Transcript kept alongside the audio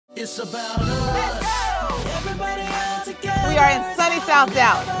It's about us. Everybody all together. We are in sunny South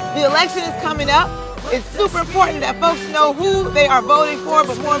Dallas. The election is coming up. It's super important that folks know who they are voting for,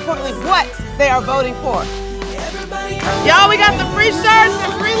 but more importantly, what they are voting for. Y'all, we got the free shirts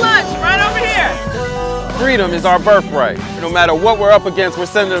and free lunch right over here. Freedom is our birthright. No matter what we're up against, we're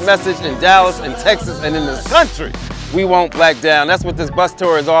sending a message in Dallas and Texas and in this country. We won't back down. That's what this bus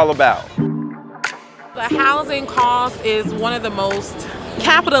tour is all about. The housing cost is one of the most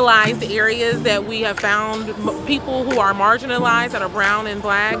capitalized areas that we have found. People who are marginalized, that are brown and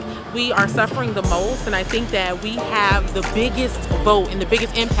black, we are suffering the most, and I think that we have the biggest vote and the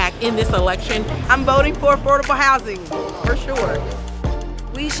biggest impact in this election. I'm voting for affordable housing, for sure.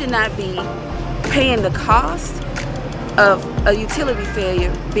 We should not be paying the cost of a utility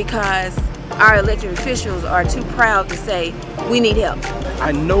failure because our elected officials are too proud to say we need help.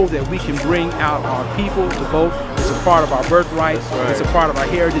 I know that we can bring out our people to vote. It's a part of our birthright. Right. It's a part of our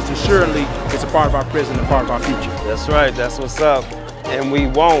heritage, and surely it's a part of our present and part of our future. That's right. That's what's up. And we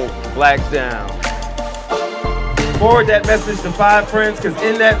won't black down. Forward that message to 5 friends, because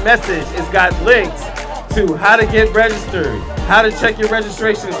in that message it's got links to how to get registered, how to check your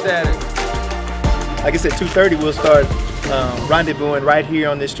registration status. Like I said, 2:30 we'll start rendezvousing right here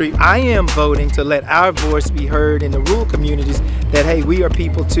on this street. I am voting to let our voice be heard in the rural communities that, hey, we are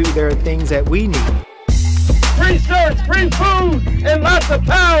people too. There are things that we need. Free shirts, free food, and lots of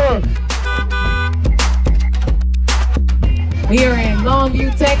power. We are in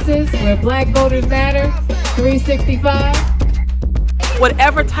Longview, Texas, where Black Voters Matter, 365.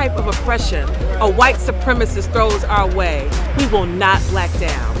 Whatever type of oppression a white supremacist throws our way, we will not black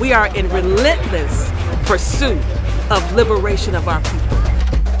down. We are in relentless pursuit of liberation of our people.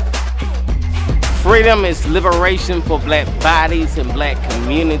 Freedom is liberation for black bodies and black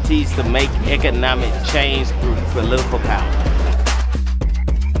communities to make economic change through political power.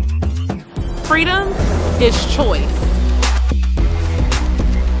 Freedom is choice.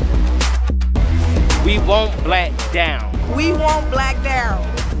 We won't black down. We won't black down.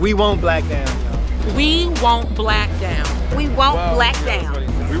 We won't black down. We won't black down. We won't black down.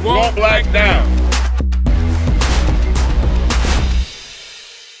 We won't black down.